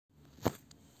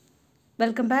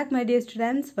Welcome back, my dear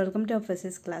students. Welcome to our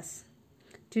physics class.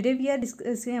 Today we are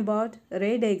discussing about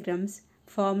ray diagrams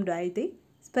formed by the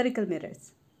spherical mirrors.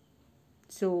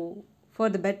 So, for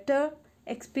the better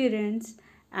experience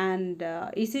and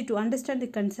easy to understand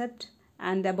the concept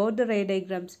and about the ray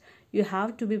diagrams, you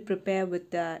have to be prepared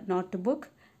with a notebook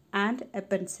and a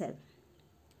pencil.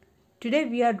 Today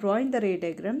we are drawing the ray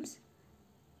diagrams.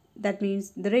 That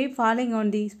means the ray falling on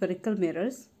the spherical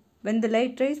mirrors. When the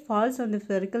light rays falls on the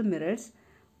spherical mirrors,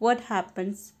 what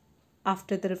happens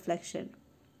after the reflection?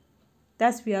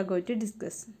 Thus we are going to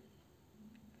discuss.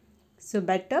 So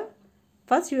better,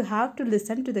 first you have to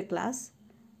listen to the class,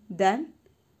 then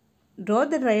draw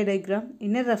the ray diagram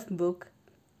in a rough book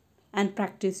and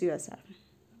practice yourself.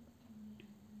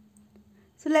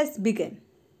 So let's begin.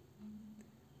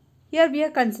 Here we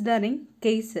are considering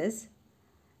cases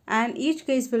and each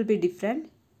case will be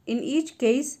different. In each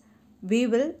case, we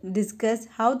will discuss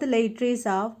how the light rays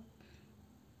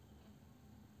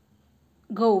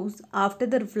goes after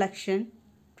the reflection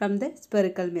from the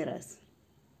spherical mirrors.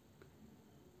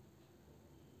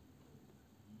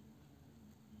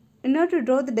 In order to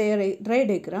draw the ray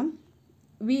diagram,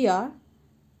 we are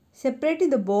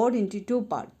separating the board into two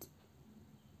parts.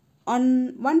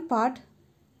 On one part,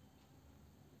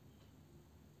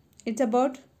 it's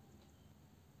about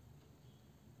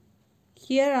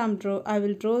here I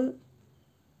will draw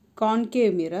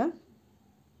concave mirror,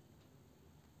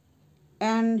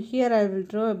 and here I will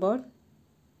draw about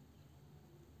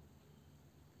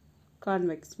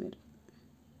convex mirror.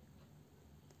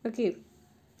 Okay,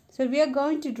 so we are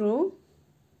going to draw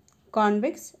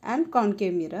convex and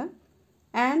concave mirror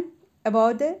and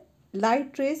about the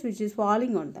light rays which is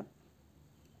falling on them.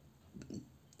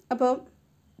 അപ്പോൾ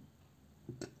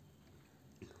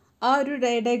ആ ഒരു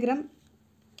diagram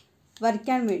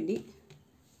വരയ്ക്കാൻ വേണ്ടി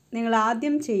നിങ്ങൾ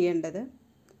ആദ്യം ചെയ്യേണ്ടത്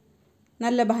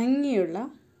നല്ല ഭംഗിയുള്ള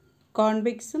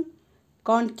കോൺവെക്സും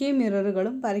കോൺകേവ്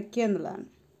മിററുകളും വരയ്ക്കുക എന്നുള്ളതാണ്.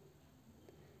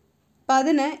 അപ്പം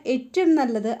അതിന് ഏറ്റവും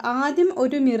നല്ലത് ആദ്യം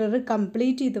ഒരു മിറർ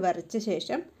കംപ്ലീറ്റ് ചെയ്ത് വരച്ച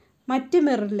ശേഷം മറ്റ്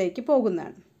മിററിലേക്ക്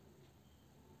പോകുന്നതാണ്.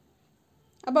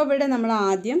 അപ്പോൾ ഇവിടെ നമ്മൾ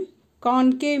ആദ്യം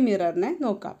കോൺകേവ് മിററിനെ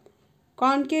നോക്കാം.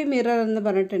 കോൺകേവ് മിറർ എന്ന്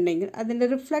പറഞ്ഞിട്ടുണ്ടെങ്കിൽ അതിൻ്റെ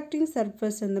റിഫ്ലക്റ്റിംഗ്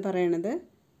സർഫസ് എന്ന് പറയുന്നത്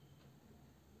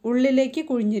ഉള്ളിലേക്ക്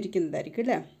കുഴിഞ്ഞിരിക്കുന്നതായിരിക്കും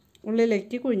അല്ലേ,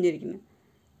 ഉള്ളിലേക്ക് കുഴിഞ്ഞിരിക്കുന്നത്.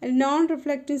 നോൺ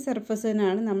റിഫ്ലക്റ്റിംഗ്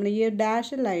സർഫസിനാണ് നമ്മൾ ഈ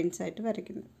ഡാഷ് ലൈൻസ് ആയിട്ട്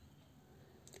വരയ്ക്കുന്നത്.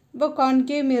 അപ്പോൾ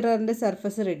കോൺകേവ് മിററിൻ്റെ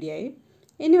സർഫസ് റെഡിയായി.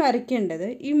 ഇനി വരയ്ക്കേണ്ടത്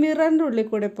ഈ മിററിൻ്റെ ഉള്ളിൽ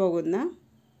കൂടെ പോകുന്ന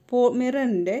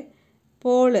മിററിൻ്റെ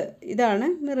പോള്, ഇതാണ്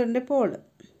മിററിൻ്റെ പോള്.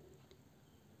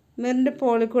 മിററിൻ്റെ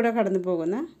പോളിൽ കൂടെ കടന്നു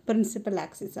പോകുന്ന പ്രിൻസിപ്പൽ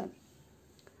ആക്സിസാണ്.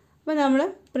 അപ്പോൾ നമ്മൾ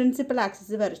പ്രിൻസിപ്പൽ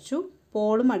ആക്സിസ് വരച്ചു,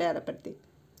 പോളും അടയാളപ്പെടുത്തി.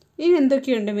 ഇനി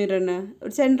എന്തൊക്കെയുണ്ട് മിററിന്?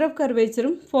 ഒരു സെൻറ്റർ ഓഫ്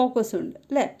കർവേച്ചറും ഫോക്കസും ഉണ്ട്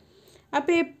അല്ലേ.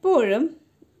 അപ്പോൾ എപ്പോഴും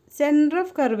സെൻറ്റർ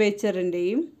ഓഫ്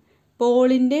കർവേച്ചറിൻ്റെയും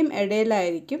പോളിൻ്റെയും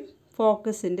ഇടയിലായിരിക്കും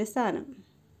ഫോക്കസിൻ്റെ സ്ഥാനം.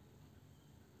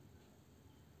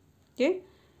 ഓക്കെ,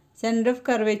 സെൻറ്റർ ഓഫ്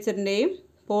കർവേച്ചറിൻ്റെയും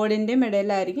പോളിൻ്റെയും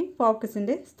ഇടയിലായിരിക്കും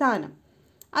ഫോക്കസിൻ്റെ സ്ഥാനം.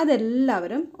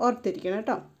 അതെല്ലാവരും ഓർത്തിരിക്കണം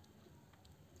കേട്ടോ.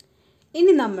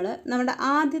 ഇനി നമ്മൾ നമ്മുടെ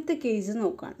ആദ്യത്തെ കേസ്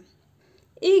നോക്കുകയാണ്.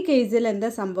 ഈ കേസിൽ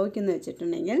എന്താ സംഭവിക്കുന്നത്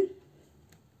വെച്ചിട്ടുണ്ടെങ്കിൽ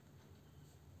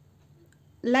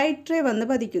ലൈറ്റ് റേ വന്ന്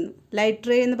പതിക്കുന്നു. ലൈറ്റ്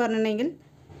റേ എന്ന് പറഞ്ഞിട്ടുണ്ടെങ്കിൽ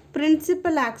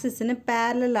പ്രിൻസിപ്പൽ ആക്സിസിന്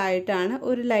പാരലായിട്ടാണ്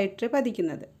ഒരു ലൈറ്റ് റേ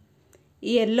പതിക്കുന്നത്.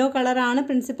 ഈ യെല്ലോ കളറാണ്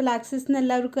പ്രിൻസിപ്പൽ ആക്സിസ് എന്ന്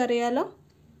എല്ലാവർക്കും അറിയാലോ.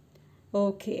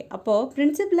 ഓക്കെ, അപ്പോൾ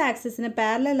പ്രിൻസിപ്പൽ ആക്സിസിന്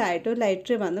പാരലായിട്ട് ഒരു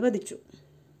ലൈറ്റ് റേ വന്ന് പതിച്ചു.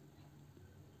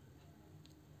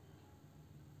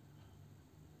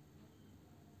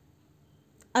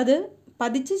 അത്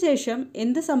പതിച്ച ശേഷം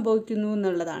എന്ത് സംഭവിക്കുന്നു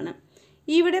എന്നുള്ളതാണ്.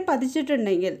 ഇവിടെ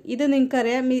പതിച്ചിട്ടുണ്ടെങ്കിൽ ഇത്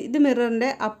നിങ്ങൾക്കറിയാം, ഇത് മിററിൻ്റെ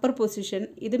അപ്പർ പൊസിഷൻ,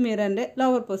 ഇത് മിററിൻ്റെ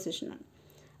ലോവർ പൊസിഷനാണ്.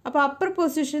 അപ്പോൾ അപ്പർ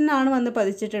പൊസിഷനാണ് വന്ന്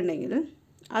പതിച്ചിട്ടുണ്ടെങ്കിൽ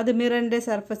അത് മിററിൻ്റെ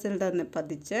സർഫസിൽ തന്നെ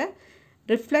പതിച്ച്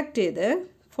റിഫ്ലക്റ്റ് ചെയ്ത്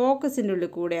ഫോക്കസിൻ്റെ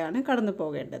ഉള്ളിൽ കൂടെയാണ് കടന്നു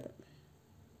പോകേണ്ടത്.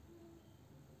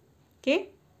 Okay,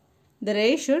 the ray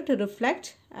should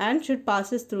reflect and should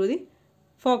passes through the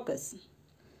focus.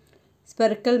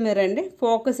 Spherical മിററിൻ്റെ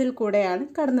ഫോക്കസിൽ കൂടെയാണ്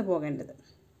കടന്നു പോകേണ്ടത്.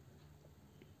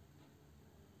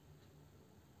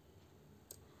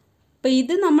 അപ്പോൾ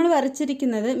ഇത് നമ്മൾ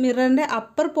വരച്ചിരിക്കുന്നത് മിററിൻ്റെ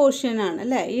അപ്പർ പോർഷനാണ്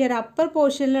അല്ലേ. ഈ ഒരു അപ്പർ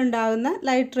പോർഷനിൽ ഉണ്ടാകുന്ന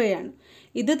ലൈറ്റ് റേ ആണ്.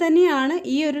 ഇത് തന്നെയാണ്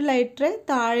ഈ ഒരു ലൈറ്റ് റേ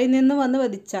താഴെ നിന്ന് വന്ന്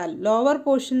പതിച്ചാൽ, ലോവർ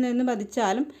പോർഷനിൽ നിന്ന്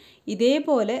പതിച്ചാലും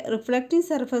ഇതേപോലെ റിഫ്ലക്റ്റിംഗ്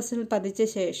സർഫസിൽ പതിച്ച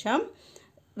ശേഷം,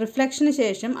 റിഫ്ലക്ഷന്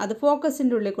ശേഷം അത്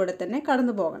ഫോക്കസിൻ്റെ ഉള്ളിൽ കൂടെ തന്നെ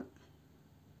കടന്നു പോകണം.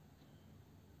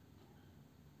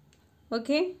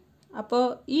 ഓക്കെ, അപ്പോൾ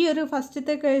ഈ ഒരു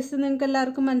ഫസ്റ്റത്തെ കേസ് നിങ്ങൾക്ക്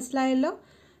എല്ലാവർക്കും മനസ്സിലായല്ലോ.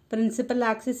 പ്രിൻസിപ്പൽ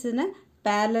ആക്സിസിന്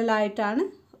പാരലായിട്ടാണ്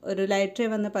ഒരു ലൈറ്റ് റേ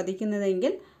വന്ന്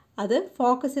പതിക്കുന്നതെങ്കിൽ അത്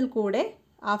ഫോക്കസിൽ കൂടെ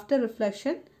ആഫ്റ്റർ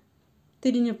റിഫ്ലക്ഷൻ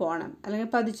തിരിഞ്ഞു പോകണം അല്ലെങ്കിൽ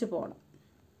പതിച്ചു പോകണം.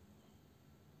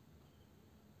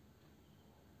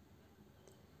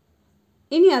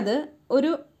 ഇനി അത്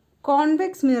ഒരു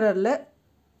കോൺവെക്സ് മിററിൽ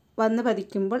വന്ന്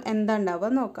പതിക്കുമ്പോൾ എന്താ ഉണ്ടാവുക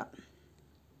നോക്കാം.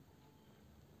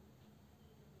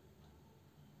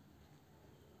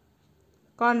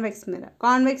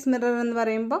 കോൺവെക്സ് മിറർ എന്ന്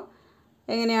പറയുമ്പോൾ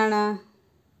എങ്ങനെയാണ്?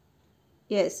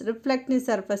 യെസ്, റിഫ്ലക്റ്റിംഗ്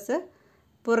സർഫസ്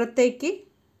പുറത്തേക്ക്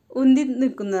ഉന്തി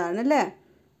നിൽക്കുന്നതാണ് അല്ലേ,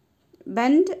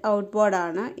 ബെൻഡ്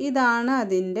ഔട്ട്വേർഡാണ്. ഇതാണ്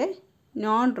അതിൻ്റെ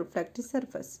നോൺ റിഫ്ലക്റ്റീവ്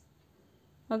സർഫസ്.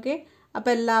 ഓക്കെ,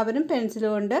 അപ്പോൾ എല്ലാവരും പെൻസിൽ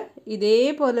കൊണ്ട്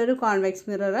ഇതേപോലൊരു കോൺവെക്സ്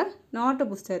മിറർ നോട്ട്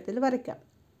പുസ്തകത്തിൽ വരയ്ക്കാം.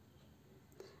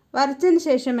 വരച്ചതിന്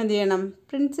ശേഷം എന്ത് ചെയ്യണം?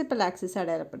 പ്രിൻസിപ്പൽ ആക്സിസ്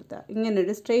അടയാളപ്പെടുത്തുക.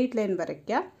 ഇങ്ങനൊരു സ്ട്രെയിറ്റ് ലൈൻ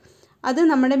വരയ്ക്കുക. അത്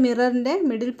നമ്മുടെ മിററിൻ്റെ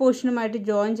മിഡിൽ പോർഷനുമായിട്ട്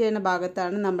ജോയിൻ ചെയ്യുന്ന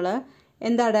ഭാഗത്താണ് നമ്മൾ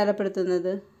എന്താ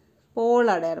അടയാളപ്പെടുത്തുന്നത്? പോൾ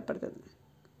അടയാളപ്പെടുത്തുന്നത്.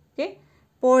 ഓക്കെ,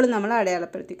 പോൾ നമ്മൾ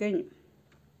അടയാളപ്പെടുത്തി കഴിഞ്ഞു.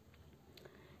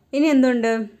 ഇനി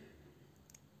എന്തുണ്ട്?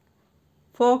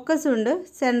 ഫോക്കസ് ഉണ്ട്,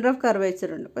 സെൻറ്റർ ഓഫ് കർവേച്ചർ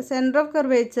ഉണ്ട്. അപ്പോൾ സെൻറ്റർ ഓഫ്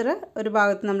കർവേച്ചർ ഒരു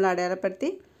ഭാഗത്ത് നമ്മൾ അടയാളപ്പെടുത്തി,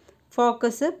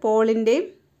 ഫോക്കസ് പോളിൻ്റെയും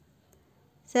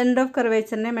സെൻറ്റർ ഓഫ്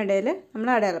കർവേച്ചറിൻ്റെയും ഇടയിൽ നമ്മൾ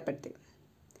അടയാളപ്പെടുത്തി.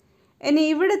 ഇനി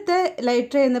ഇവിടുത്തെ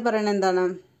ലൈറ്റ് റേ എന്ന് പറയുന്നത് എന്താണ്?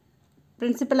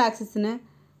 പ്രിൻസിപ്പൽ ആക്സിസിന്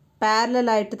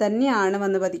പാരലലായിട്ട് തന്നെയാണ്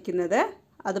വന്ന് പതിക്കുന്നത്.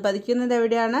 അത് പതിക്കുന്നത്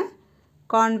എവിടെയാണ്?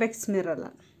 കോൺവെക്സ്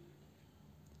മിററിലാണ്.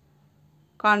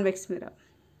 Convex mirror.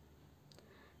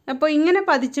 അപ്പോൾ ഇങ്ങനെ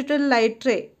പതിച്ചിട്ടൊരു ലൈറ്റ്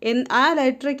റേ, ആ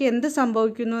ലൈറ്റ് റേക്ക് എന്ത്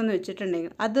സംഭവിക്കുന്നു എന്ന്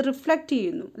വെച്ചിട്ടുണ്ടെങ്കിൽ അത് റിഫ്ലക്റ്റ്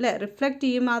ചെയ്യുന്നു അല്ലേ. റിഫ്ലക്റ്റ്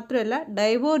ചെയ്യും മാത്രമല്ല,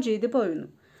 ഡൈവേർജ് ചെയ്ത് പോകുന്നു.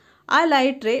 ആ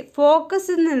ലൈറ്റ് റേ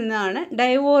ഫോക്കസിൽ നിന്നാണ്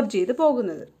ഡൈവേർജ് ചെയ്ത്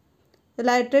പോകുന്നത്.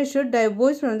 Light ray should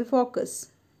diverge from the focus.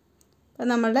 അപ്പോൾ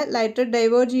നമ്മളുടെ ലൈറ്റ് റേ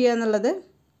ഡൈവേർജ് ചെയ്യുക എന്നുള്ളത്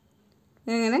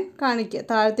ഇങ്ങനെ കാണിക്കുക,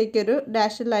 താഴത്തേക്കൊരു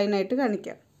ഡാഷ് ലൈനായിട്ട്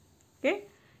കാണിക്കുക. ഓക്കെ,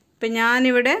 ഇപ്പം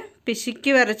ഞാനിവിടെ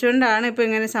പിശുക്കി വരച്ചുകൊണ്ടാണ് ഇപ്പോൾ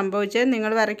ഇങ്ങനെ സംഭവിച്ചത്.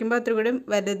 നിങ്ങൾ വരയ്ക്കുമ്പോൾ അത്ര കൂടി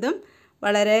വലുതും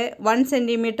വളരെ 1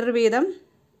 സെൻറ്റിമീറ്റർ വീതം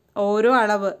ഓരോ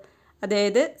അളവ്,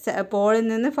 അതായത് പോളിൽ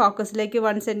നിന്ന് ഫോക്കസിലേക്ക്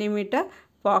 1 സെൻറ്റിമീറ്റർ,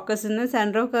 ഫോക്കസിൽ നിന്ന്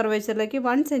സെൻറ്റർ ഓഫ് കർവേച്ചറിലേക്ക്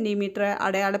 1 സെൻറ്റിമീറ്റർ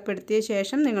അടയാളപ്പെടുത്തിയ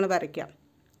ശേഷം നിങ്ങൾ വരയ്ക്കാം.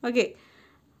 ഓക്കെ,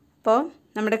 അപ്പോൾ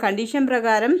നമ്മുടെ കണ്ടീഷൻ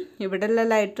പ്രകാരം ഇവിടെയുള്ള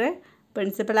ലൈറ്റ്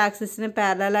പ്രിൻസിപ്പൽ ആക്സിസിന്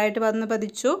പാരലലായിട്ട് വന്ന്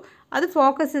പതിച്ചു. അത്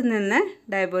ഫോക്കസിൽ നിന്ന്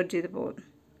ഡൈവേർട്ട് ചെയ്ത് പോകുന്നു.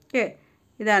 ഓക്കെ,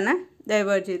 ഇതാണ്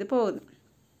ഡൈവേർട്ട് ചെയ്ത് പോകുന്നത്.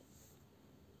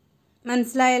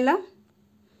 മനസ്സിലായല്ലോ?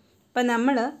 അപ്പം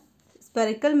നമ്മൾ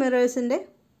സ്പെറിക്കൽ മിറേഴ്സിൻ്റെ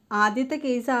ആദ്യത്തെ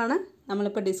കേസാണ്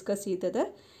നമ്മളിപ്പോൾ ഡിസ്കസ് ചെയ്തത്.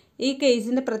 ഈ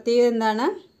കേസിൻ്റെ പ്രത്യേകത എന്താണ്?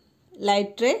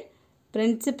 Light ray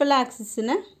principal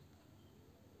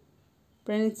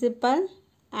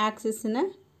ആക്സിസിന്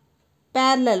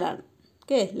പാരലലാണ്.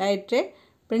 Okay, light ray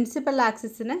principal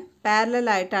ആക്സിസിന്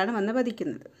പാരലലായിട്ടാണ് വന്ന്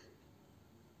പതിക്കുന്നത്.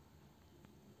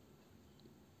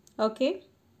 ഓക്കെ.